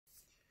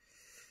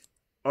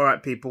All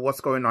right, people,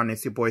 what's going on?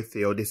 It's your boy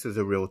Theo. This is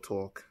a real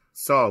talk.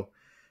 So,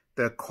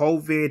 the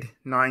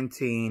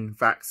COVID-19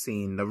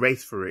 vaccine, the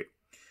race for it.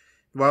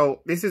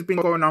 Well, this has been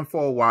going on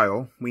for a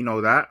while. We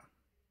know that.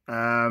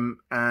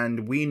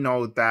 And we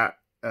know that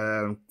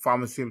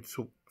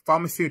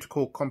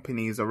pharmaceutical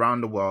companies around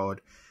the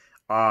world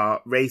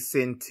are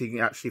racing to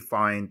actually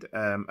find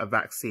a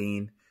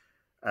vaccine.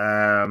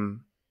 But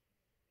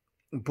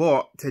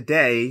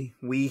today,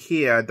 we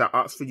hear that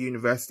Oxford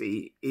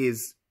University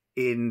is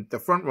in the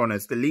front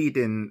runners, the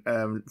leading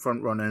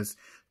front runners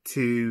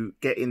to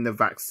getting the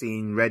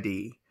vaccine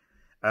ready.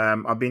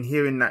 I've been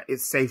hearing that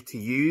it's safe to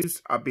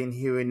use. I've been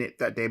hearing it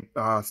that they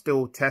are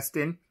still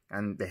testing,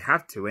 and they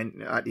have to.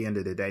 And at the end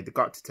of the day, they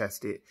got to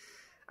test it.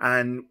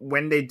 And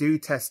when they do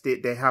test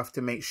it, they have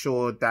to make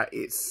sure that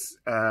it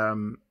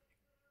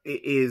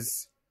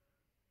is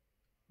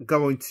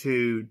going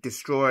to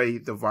destroy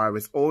the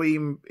virus, or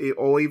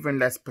even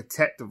less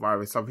protect the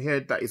virus. I've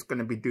heard that it's going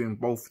to be doing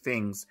both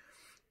things.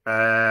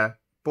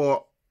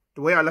 But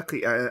the way I look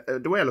at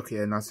it,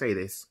 and I say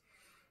this,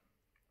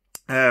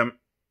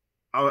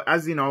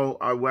 as you know,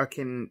 I work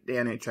in the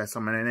NHS.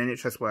 I'm an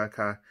NHS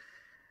worker,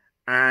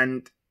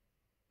 and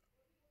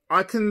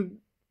I can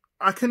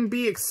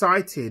be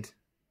excited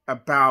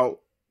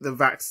about the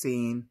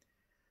vaccine.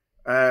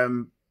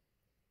 But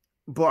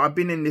I've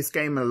been in this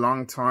game a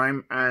long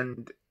time,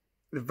 and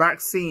the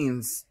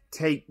vaccines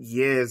take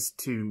years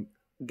to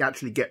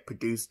actually get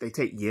produced. They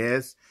take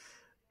years,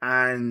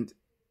 and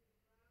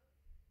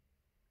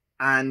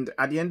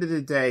at the end of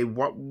the day,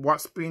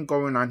 what's been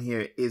going on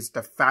here is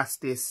the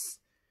fastest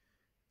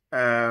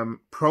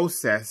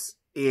process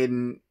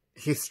in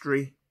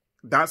history.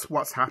 That's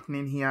what's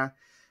happening here.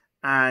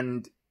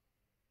 And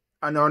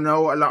I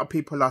know a lot of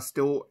people are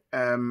still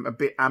a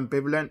bit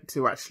ambivalent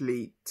to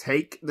actually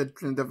take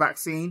the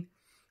vaccine.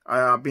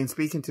 I've been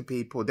speaking to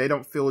people. They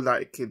don't feel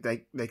like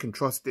they can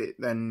trust it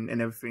and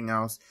everything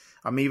else.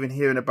 I'm even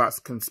hearing about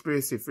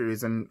conspiracy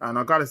theories. And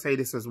I got to say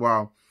this as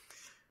well.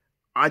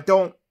 I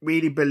don't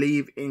really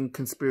believe in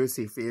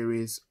conspiracy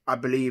theories. I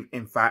believe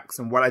in facts,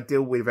 and what I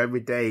deal with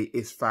every day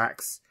is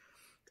facts.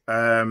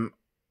 And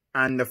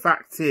the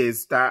fact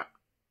is that,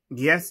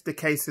 yes, the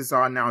cases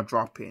are now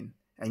dropping,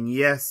 and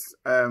yes,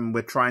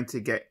 we're trying to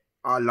get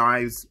our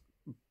lives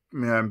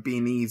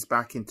being eased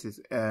back into,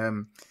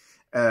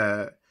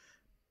 our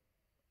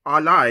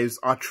lives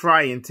are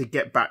trying to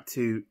get back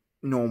to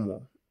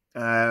normal.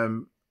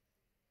 But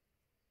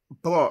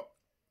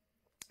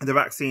the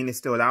vaccine is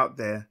still out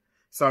there.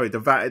 Sorry, the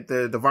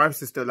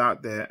virus is still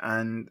out there,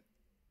 and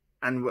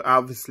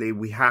obviously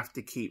we have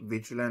to keep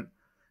vigilant.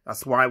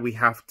 That's why we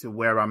have to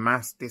wear our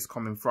mask this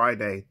coming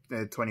Friday,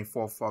 the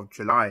 24th of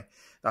July.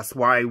 That's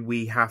why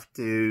we have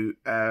to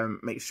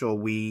make sure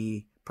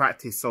we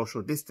practice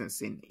social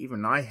distancing.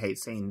 Even I hate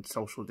saying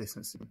social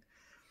distancing.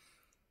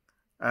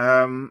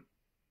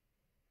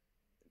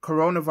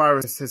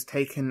 Coronavirus has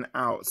taken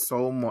out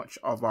so much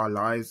of our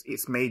lives.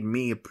 It's made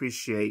me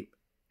appreciate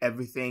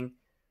everything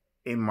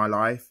in my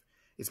life.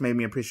 It's made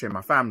me appreciate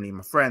my family,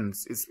 my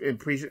friends.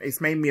 It's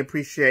made me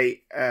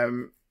appreciate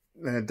the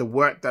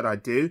work that I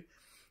do.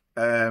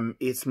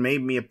 It's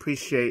made me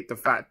appreciate the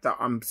fact that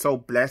I'm so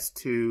blessed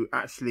to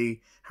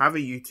actually have a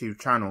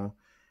YouTube channel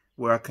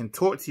where I can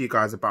talk to you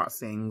guys about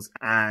things,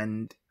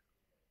 and,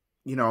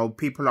 you know,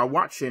 people are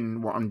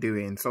watching what I'm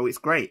doing. So it's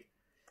great.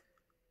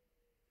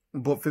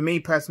 But for me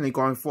personally,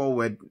 going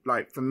forward,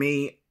 like for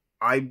me,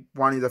 I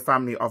wanted a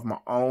family of my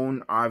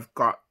own. I've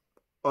got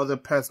other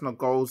personal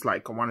goals,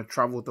 like I want to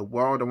travel the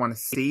world. I want to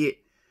see it.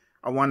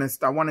 I want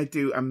to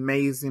do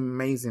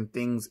amazing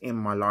things in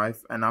my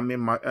life, and I'm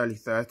in my early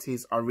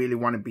 30s. I really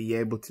want to be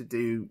able to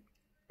do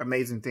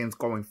amazing things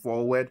going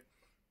forward.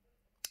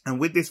 And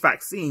with this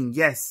vaccine,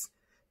 yes,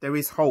 there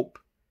is hope,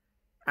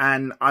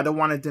 and I don't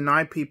want to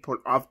deny people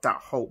of that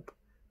hope.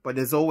 But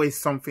there's always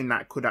something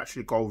that could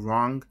actually go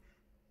wrong,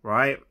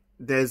 right?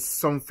 There's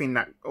something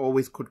that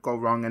always could go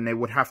wrong, and they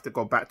would have to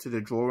go back to the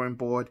drawing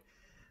board.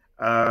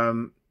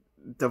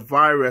 The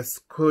virus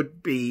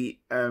could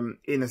be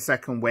in a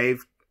second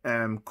wave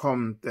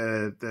come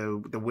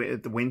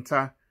the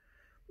winter.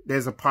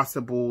 There's a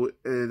possibility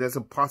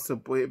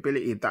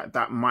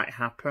that might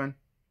happen,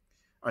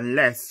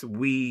 unless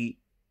we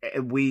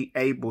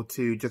able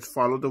to just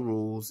follow the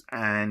rules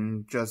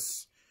and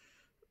just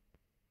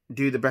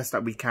do the best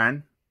that we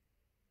can.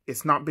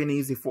 It's not been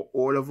easy for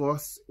all of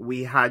us.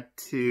 We had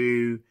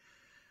to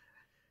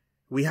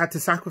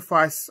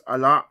sacrifice a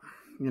lot.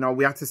 You know,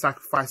 we had to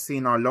sacrifice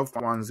seeing our loved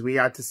ones. We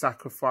had to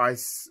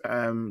sacrifice,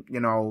 you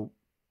know,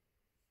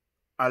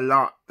 a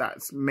lot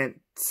that's meant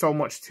so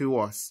much to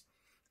us.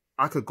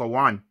 I could go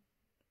on,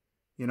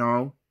 you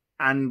know,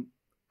 and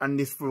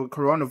this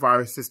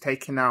coronavirus has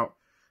taken out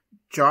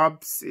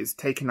jobs. It's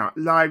taken out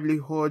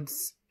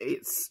livelihoods.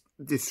 It's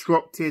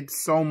disrupted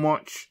so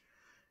much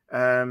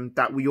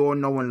that we all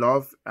know and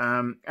love.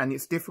 And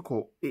it's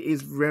difficult. It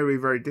is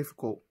very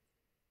difficult.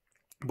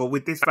 But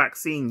with this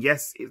vaccine,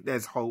 yes,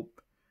 there's hope.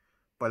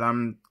 But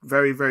I'm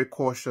very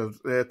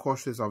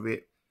cautious of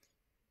it.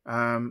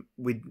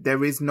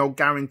 There is no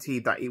guarantee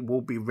that it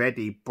will be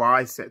ready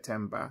by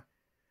September.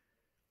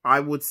 I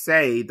would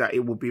say that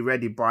it will be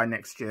ready by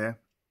next year.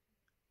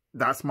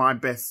 That's my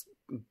best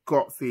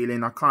gut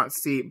feeling. I can't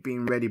see it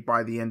being ready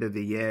by the end of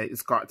the year.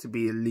 It's got to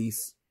be at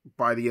least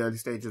by the early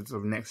stages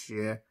of next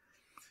year.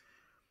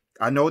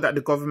 I know that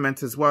the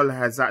government as well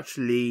has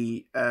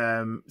actually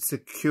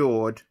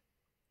secured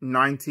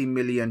 90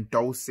 million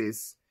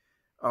doses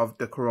of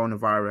the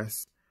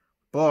coronavirus.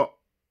 But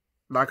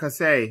like I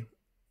say,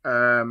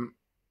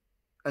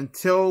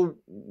 until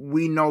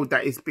we know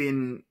that it's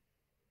been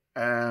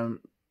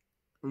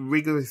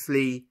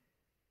rigorously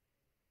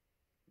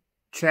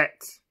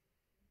checked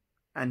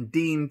and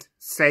deemed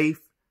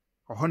safe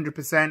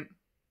 100%,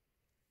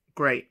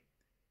 great.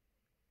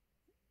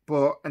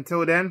 But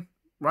until then,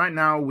 right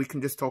now we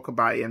can just talk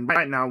about it, and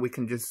right now we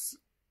can just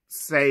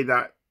say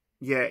that,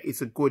 yeah,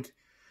 it's good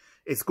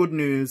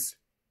news,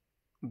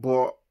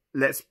 but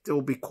let's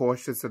still be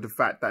cautious of the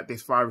fact that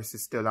this virus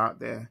is still out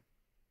there,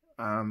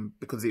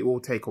 because it will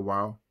take a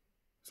while.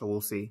 So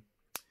we'll see.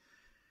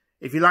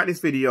 If you like this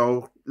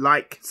video,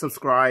 like,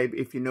 subscribe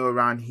if you're new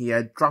around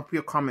here. Drop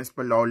your comments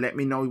below. Let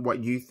me know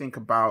what you think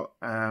about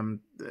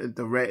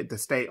the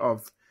state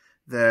of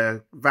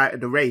the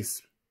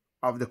race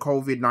of the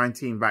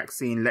COVID-19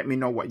 vaccine. Let me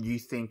know what you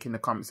think in the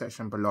comment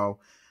section below.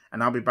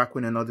 And I'll be back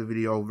with another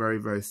video very,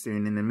 very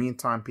soon. In the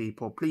meantime,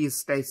 people, please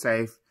stay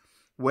safe.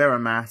 Wear a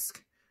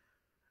mask.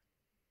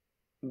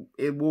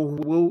 We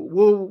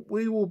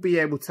will be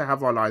able to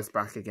have our lives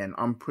back again.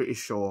 I'm pretty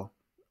sure.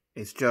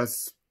 It's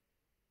just,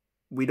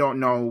 we don't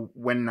know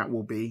when that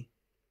will be.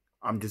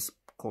 I'm just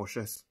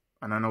cautious.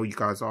 And I know you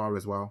guys are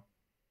as well.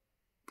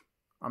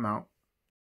 I'm out.